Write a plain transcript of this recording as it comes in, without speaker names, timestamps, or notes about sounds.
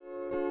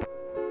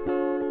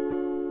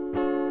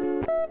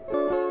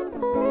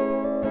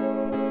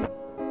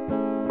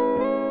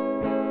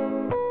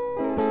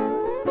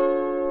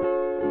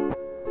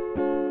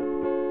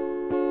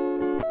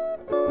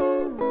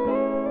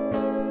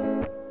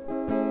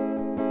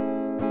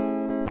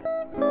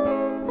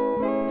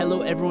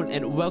Hello, everyone,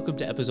 and welcome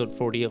to episode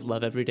 40 of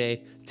Love Every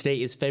Day.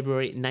 Today is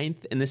February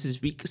 9th, and this is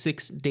week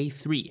 6, day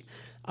 3.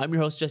 I'm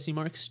your host, Jesse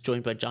Marks,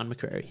 joined by John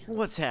McCrary.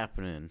 What's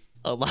happening?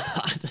 A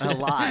lot. A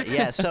lot,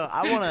 yeah. So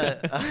I want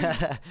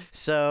to.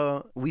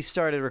 So we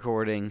started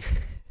recording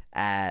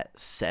at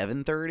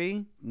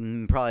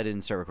 7:30. Probably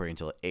didn't start recording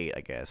until 8,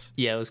 I guess.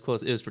 Yeah, it was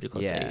close. It was pretty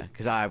close to 8. Yeah,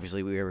 because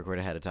obviously we were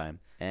recording ahead of time,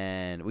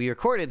 and we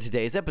recorded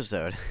today's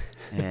episode,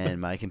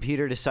 and my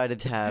computer decided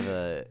to have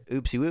a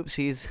oopsie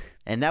whoopsies,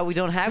 and now we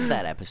don't have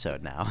that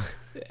episode now.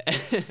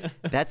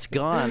 That's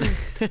gone.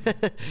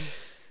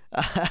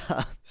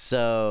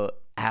 So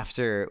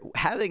after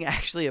having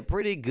actually a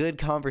pretty good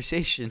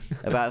conversation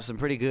about some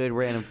pretty good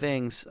random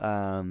things,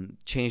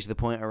 changed the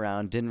point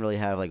around, didn't really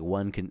have like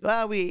one,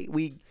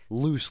 we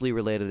loosely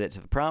related it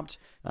to the prompt,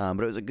 but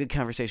it was a good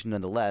conversation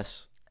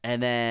nonetheless.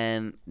 And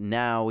then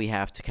now we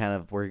have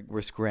to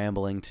we're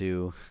scrambling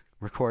to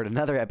record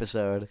another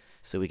episode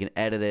so we can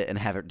edit it and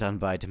have it done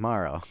by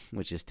tomorrow,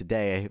 which is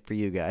today for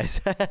you guys.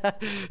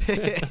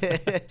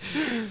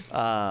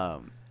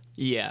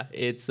 Yeah,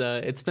 it's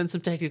been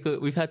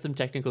we've had some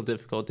technical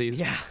difficulties.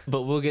 Yeah.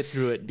 But we'll get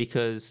through it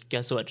because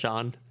guess what,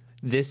 John?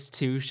 This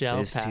too shall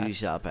pass. This too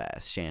shall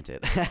pass. Chant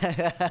it.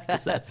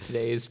 Because that's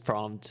today's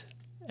prompt.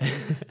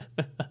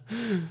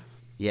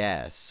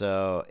 Yeah,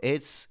 so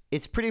it's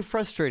pretty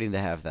frustrating to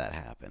have that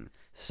happen.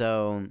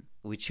 So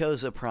we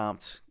chose a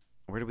prompt.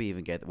 Where did you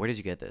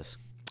get this?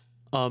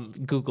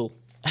 Google.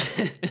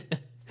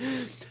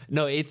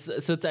 No,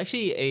 it's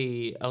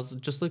actually I was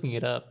just looking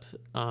it up.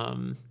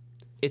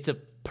 It's a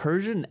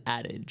Persian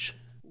adage.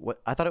 What?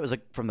 I thought it was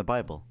like from the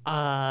Bible.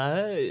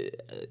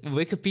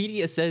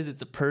 Wikipedia says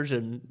it's a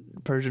Persian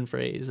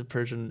phrase, a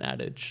Persian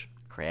adage.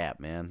 Crap,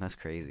 man, that's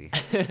crazy.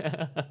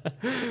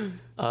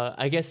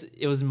 I guess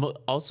it was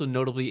also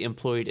notably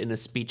employed in a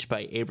speech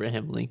by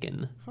Abraham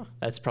Lincoln. Huh.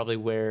 That's probably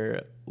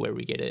where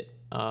we get it.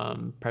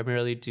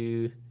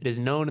 It is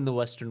known in the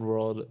Western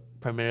world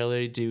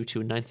primarily due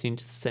to a 19th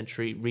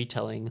century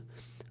retelling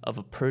of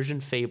a Persian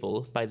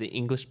fable by the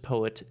English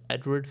poet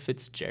Edward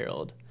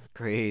Fitzgerald.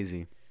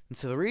 Crazy. And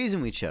so the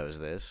reason we chose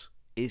this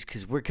is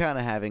because we're kind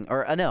of having,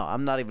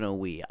 I'm not even a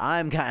we.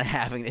 I'm kind of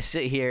having to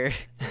sit here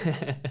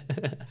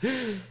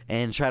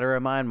and try to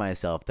remind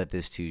myself that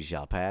this too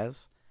shall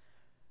pass.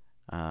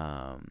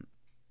 And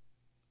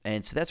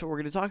so that's what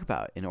we're going to talk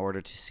about in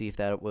order to see if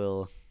that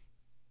will,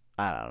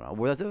 I don't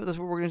know. That's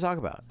what we're going to talk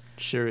about.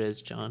 Sure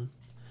is, John.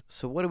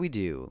 So what do we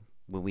do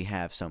when we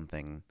have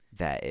something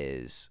that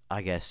is,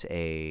 I guess,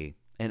 an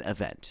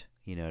event?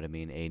 You know what I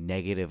mean? A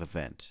negative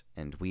event.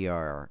 And we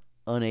are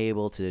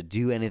unable to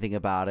do anything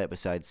about it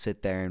besides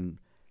sit there and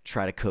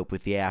try to cope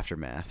with the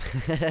aftermath.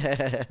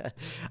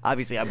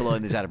 Obviously, I'm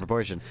blowing this out of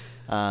proportion.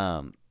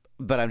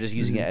 But I'm just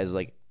using it as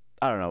like,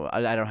 I don't know.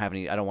 I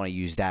don't want to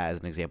use that as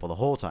an example the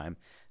whole time.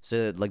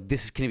 So like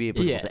this is going to be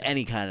applicable to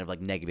any kind of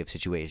like negative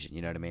situation.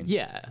 You know what I mean?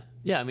 Yeah.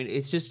 Yeah. I mean,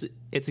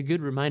 it's a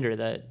good reminder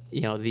that,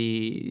 you know,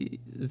 the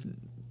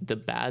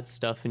bad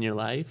stuff in your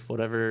life,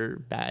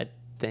 whatever bad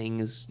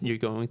things you're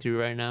going through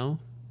right now,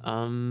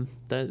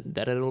 that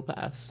it'll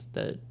pass.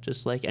 That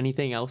just like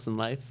anything else in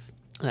life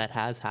that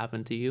has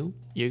happened to you,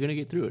 you're gonna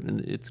get through it,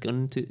 and it's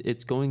going to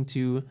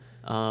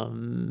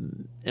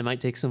it might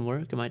take some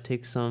work, it might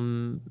take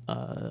some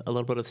a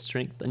little bit of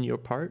strength on your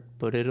part,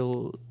 but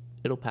it'll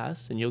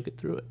pass and you'll get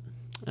through it.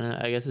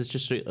 I guess it's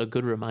just a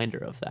good reminder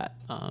of that,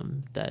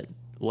 that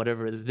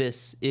whatever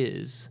this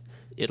is,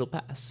 it'll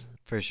pass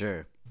For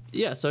sure.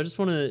 Yeah, so I just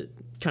want to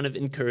kind of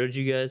encourage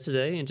you guys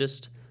today, and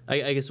just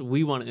I guess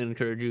we want to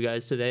encourage you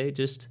guys today.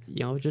 Just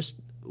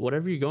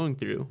whatever you're going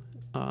through,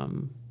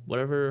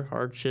 whatever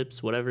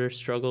hardships, whatever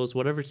struggles,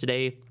 whatever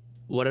today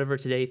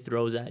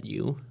throws at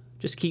you,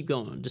 just keep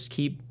going. Just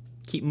keep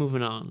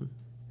moving on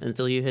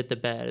until you hit the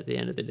bed at the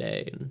end of the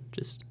day, and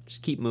just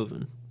keep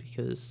moving,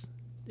 because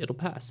it'll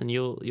pass and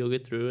you'll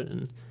get through it,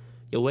 and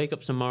you'll wake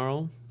up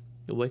tomorrow.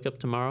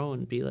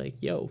 And be like,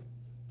 "Yo,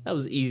 that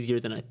was easier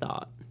than I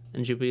thought."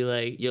 And you'll be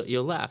like,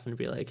 you'll laugh and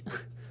be like,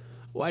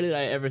 "Why did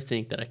I ever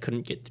think that I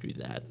couldn't get through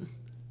that?"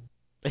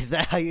 Is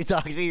that how you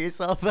talk to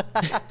yourself?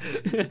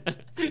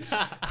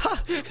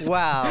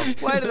 Wow.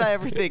 Why did I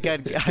ever think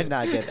I'd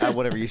not get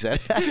whatever you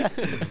said?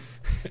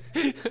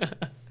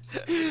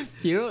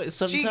 You know,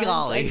 sometimes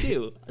I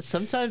do.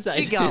 Sometimes I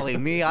do. Golly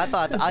me, I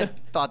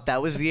thought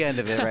that was the end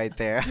of it right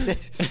there.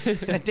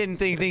 I didn't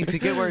think things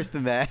could get worse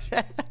than that.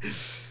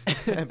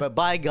 But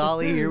by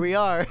golly, here we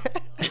are.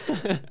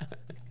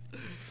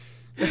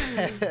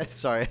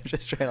 Sorry, I'm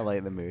just trying to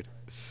lighten the mood.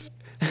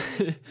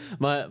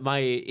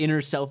 my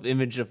inner self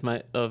image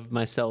of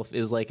myself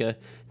is like a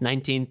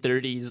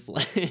 1930s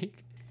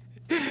like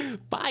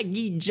by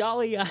gee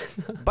jolly.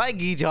 By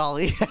gee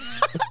jolly.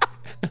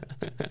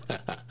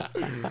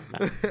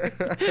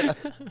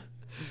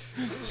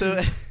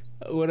 So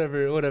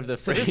whatever the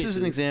phrase. So this is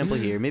an example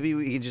here. Maybe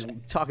we can just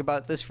talk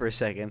about this for a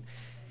second.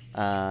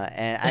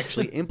 And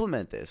actually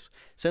implement this.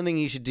 Something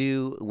you should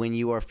do when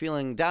you are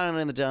feeling down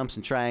in the dumps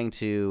and trying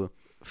to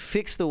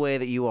fix the way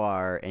that you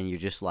are, and you're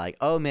just like,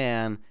 oh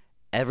man,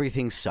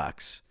 everything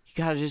sucks. You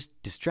gotta just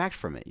distract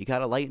from it. You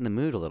gotta lighten the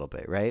mood a little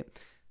bit, right?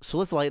 So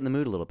let's lighten the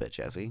mood a little bit,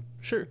 Jesse.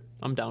 Sure,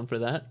 I'm down for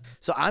that.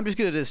 So I'm just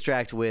going to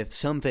distract with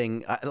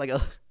something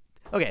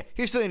okay,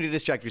 here's something to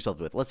distract yourself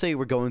with. Let's say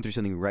we're going through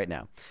something right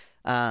now.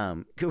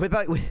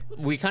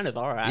 We kind of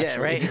are, actually. Yeah,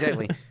 right,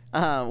 exactly.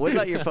 What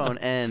about your phone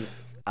and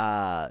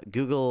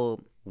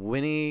Google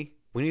Winnie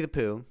the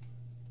Pooh.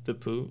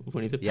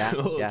 Winnie the Pooh. Yeah,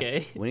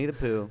 Okay. yeah. Winnie the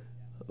Pooh.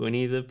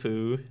 Winnie the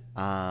Pooh.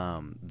 The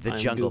I'm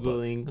Jungle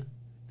Googling Book.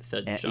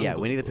 The Jungle Yeah,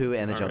 Winnie the Pooh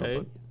and the All Jungle right.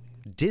 Book.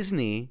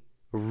 Disney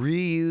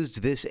reused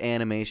this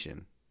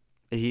animation.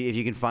 If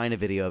you can find a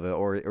video of it,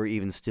 or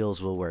even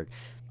stills will work.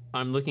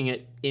 I'm looking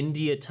at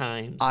India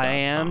Times. I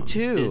am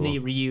too. Disney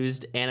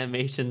reused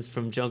animations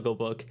from Jungle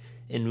Book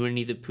and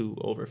Winnie the Pooh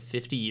over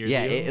 50 years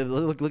Yeah, ago.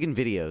 look in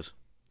videos.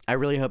 I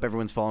really hope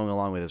everyone's following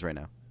along with us right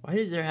now. Why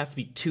does there have to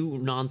be 2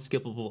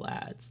 non-skippable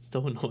ads? It's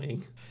so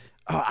annoying.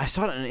 Oh, I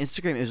saw it on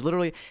Instagram. It was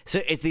literally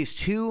it's these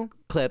 2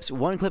 clips.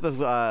 One clip of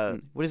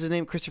what is his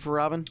name, Christopher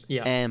Robin,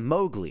 Yeah. and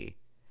Mowgli,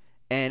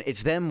 and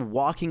it's them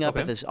walking up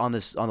Okay. at on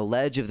the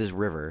ledge of this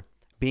river,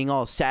 being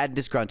all sad and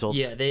disgruntled,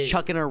 Yeah,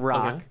 chucking a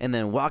rock, okay. and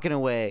then walking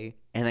away,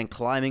 and then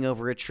climbing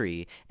over a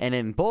tree. And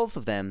in both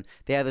of them,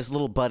 they have this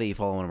little buddy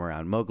following them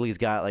around. Mowgli's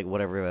got like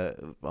whatever,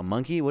 a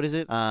monkey, what is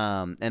it?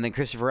 And then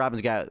Christopher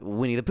Robin's got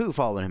Winnie the Pooh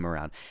following him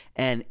around.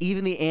 And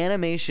even the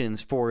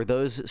animations for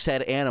those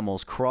said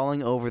animals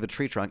crawling over the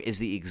tree trunk is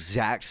the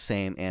exact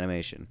same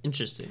animation.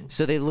 Interesting.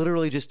 So they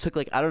literally just took,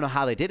 like, I don't know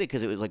how they did it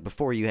because it was like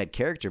before you had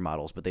character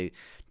models, but they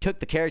took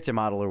the character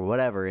model or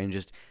whatever and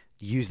just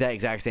used that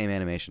exact same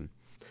animation.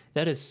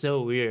 That is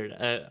so weird.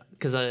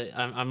 Because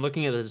I'm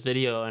looking at this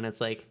video and it's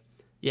like,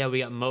 yeah, we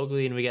got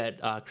Mowgli and we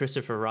got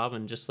Christopher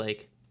Robin just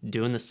like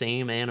doing the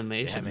same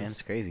animations. Yeah, man,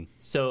 it's crazy.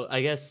 So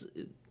I guess,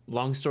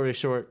 long story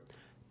short,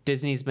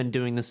 Disney's been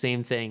doing the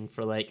same thing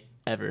for like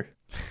ever.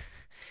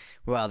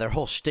 Well, their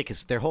whole shtick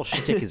is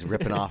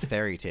ripping off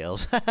fairy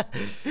tales.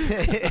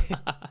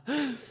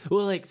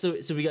 Well, like so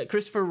we got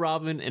Christopher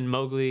Robin and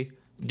Mowgli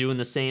doing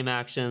the same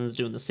actions,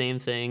 doing the same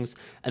things,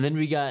 and then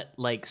we got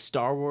like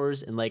Star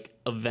Wars and like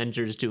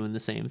Avengers doing the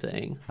same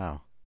thing.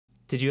 How?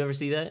 Did you ever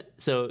see that?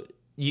 So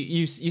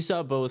you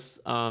saw both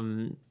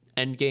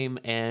Endgame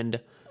and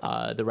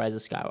The Rise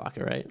of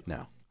Skywalker, right?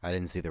 No, I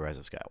didn't see The Rise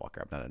of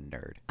Skywalker. I'm not a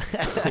nerd.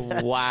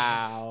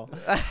 Wow.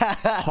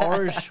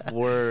 Harsh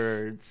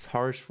words.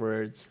 Harsh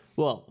words.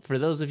 Well, for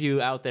those of you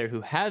out there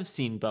who have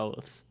seen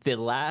both, the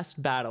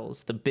last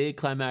battles, the big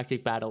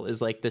climactic battle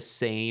is like the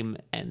same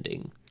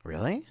ending.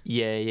 Really?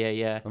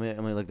 Yeah. Let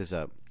me look this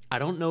up. I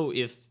don't know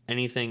if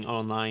anything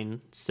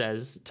online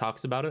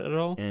talks about it at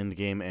all.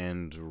 Endgame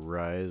and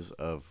Rise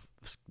of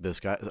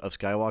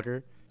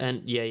Skywalker.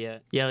 And yeah,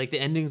 like the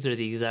endings are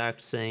the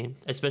exact same,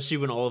 especially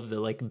when all of the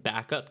like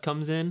backup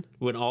comes in,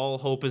 when all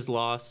hope is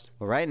lost.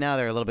 Well, right now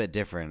they're a little bit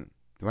different.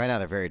 Right now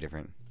they're very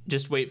different.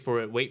 Just wait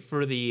for it. Wait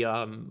for the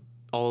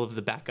all of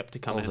the backup to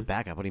come All in. of the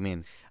backup. What do you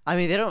mean? I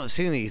mean, they don't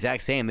seem the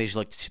exact same. They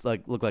just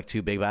look like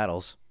 2 big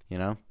battles. You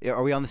know?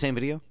 Are we on the same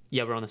video?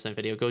 Yeah, we're on the same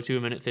video. Go to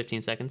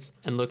 1:15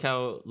 and look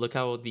how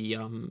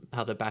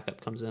the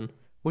backup comes in.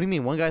 What do you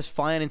mean? One guy's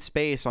flying in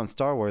space on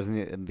Star Wars,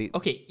 and the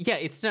Okay, yeah,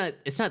 it's not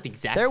the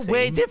exact they're same.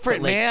 way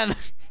different, but, like, man.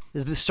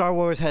 The Star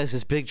Wars has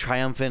this big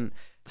triumphant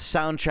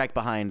soundtrack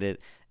behind it,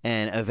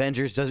 and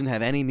Avengers doesn't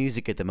have any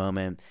music at the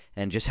moment,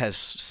 and just has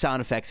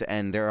sound effects,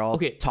 and they're all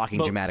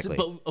talking dramatically.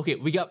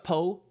 We got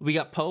Poe,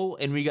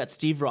 and we got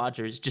Steve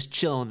Rogers just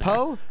chilling there.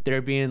 Poe?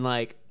 They're being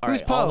like, all Who's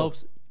right, all Poe?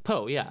 hopes.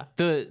 Poe, yeah,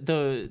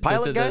 the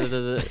Pilot guy?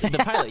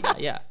 the pilot guy,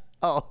 yeah.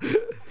 Oh,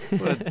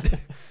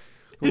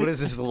 what is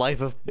this?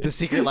 The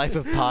Secret Life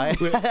of Pi?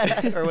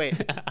 Or wait,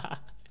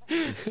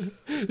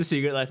 The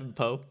Secret Life of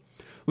Poe.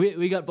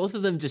 We got both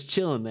of them just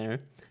chilling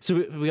there. So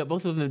we got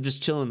both of them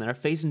just chilling there,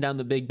 facing down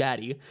the big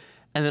baddie.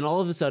 And then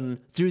all of a sudden,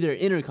 through their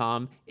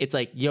intercom, it's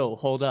like, yo,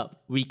 hold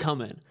up, we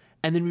coming.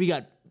 And then we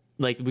got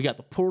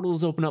the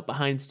portals open up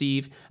behind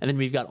Steve, and then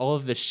we've got all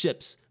of the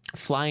ships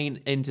flying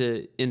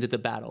into the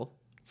battle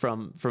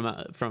from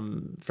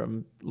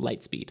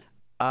light speed.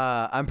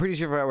 I'm pretty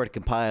sure if I were to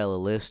compile a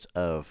list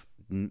of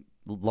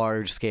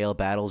large-scale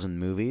battles in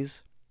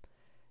movies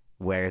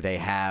where they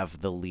have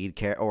the lead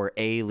or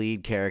a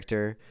lead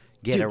character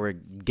get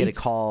a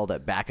call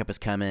that backup is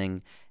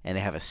coming, and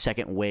they have a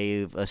second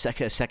wave, a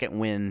second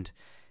wind,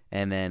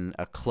 and then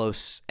a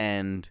close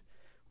end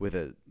with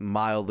a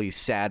mildly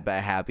sad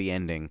but happy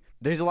ending.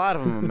 There's a lot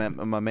of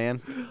them, my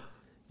man.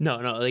 No,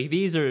 like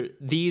these are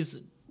the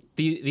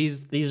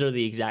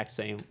exact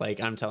same.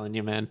 Like, I'm telling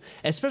you, man.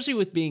 Especially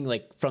with being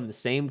like from the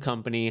same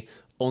company,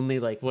 only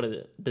like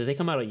did they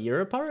come out a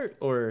year apart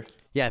or?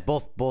 Yeah,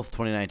 both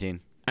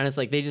 2019. And it's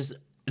like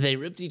they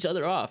ripped each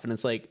other off, and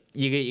it's like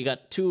you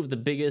got 2 of the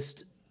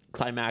biggest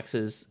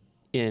climaxes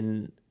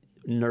in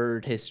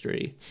nerd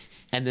history,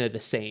 and they're the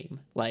same.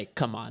 Like,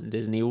 come on,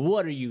 Disney,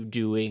 what are you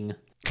doing?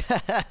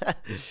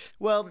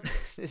 Well,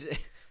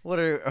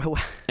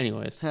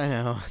 Anyways, I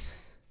know.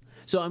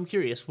 so I'm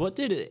curious, what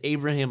did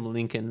Abraham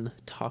Lincoln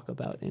talk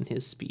about in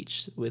his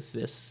speech with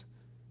this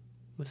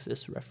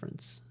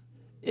reference?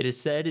 It is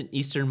said an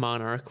Eastern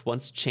monarch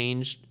once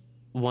charged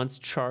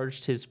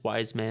his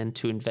wise man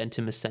to invent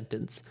him a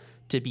sentence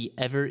to be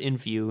ever in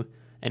view,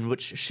 and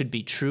which should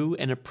be true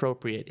and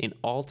appropriate in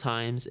all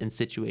times and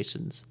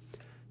situations.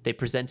 They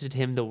presented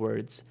him the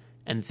words,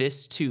 "And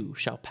this too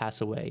shall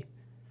pass away."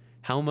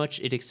 How much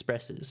it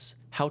expresses,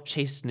 how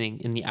chastening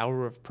in the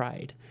hour of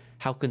pride,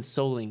 how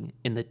consoling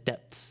in the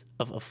depths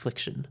of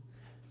affliction.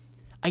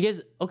 I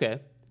guess, okay,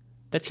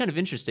 that's kind of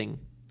interesting.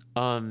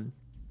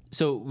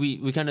 So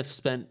we kind of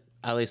spent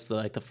at least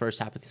the first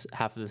half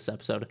of this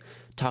episode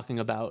talking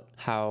about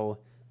how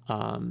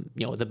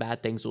the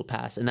bad things will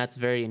pass, and that's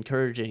very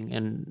encouraging,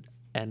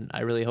 and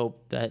I really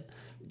hope that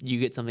you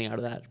get something out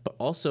of that. But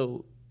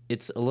also,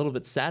 it's a little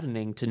bit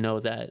saddening to know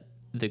that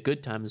the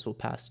good times will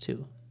pass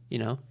too,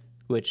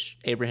 which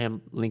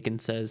Abraham Lincoln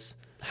says,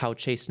 how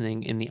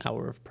chastening in the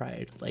hour of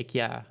pride. Like,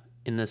 yeah,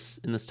 in this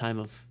time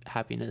of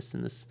happiness,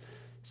 in this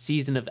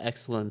season of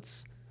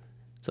excellence,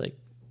 it's like,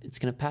 it's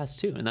going to pass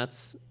too. And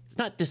it's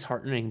not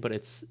disheartening, but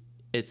it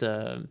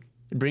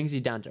brings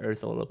you down to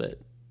earth a little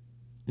bit,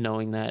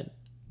 knowing that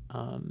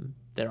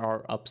there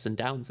are ups and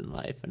downs in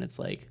life, and it's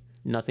like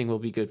nothing will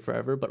be good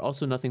forever, but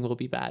also nothing will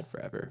be bad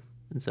forever.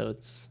 And so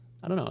it's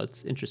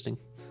interesting.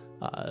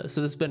 So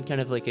this has been kind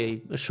of like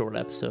a short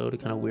episode, a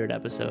kind of weird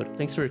episode.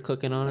 Thanks for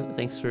clicking on it.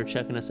 Thanks for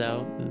checking us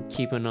out and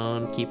keeping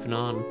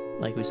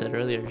on. Like we said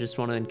earlier, just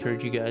want to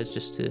encourage you guys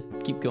just to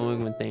keep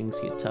going when things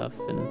get tough,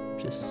 and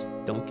just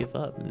don't give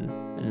up,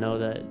 and know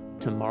that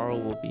tomorrow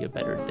will be a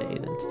better day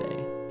than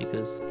today,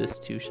 because this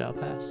too shall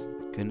pass.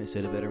 Couldn't have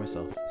said it better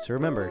myself. So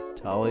remember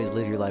to always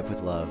live your life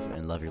with love,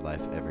 and love your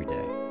life every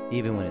day,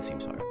 even when it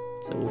seems hard.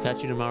 So we'll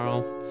catch you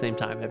tomorrow, same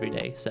time every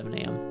day, 7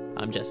 a.m.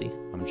 I'm Jesse.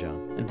 I'm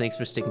John. And thanks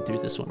for sticking through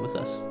this one with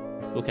us.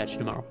 We'll catch you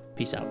tomorrow.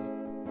 Peace out.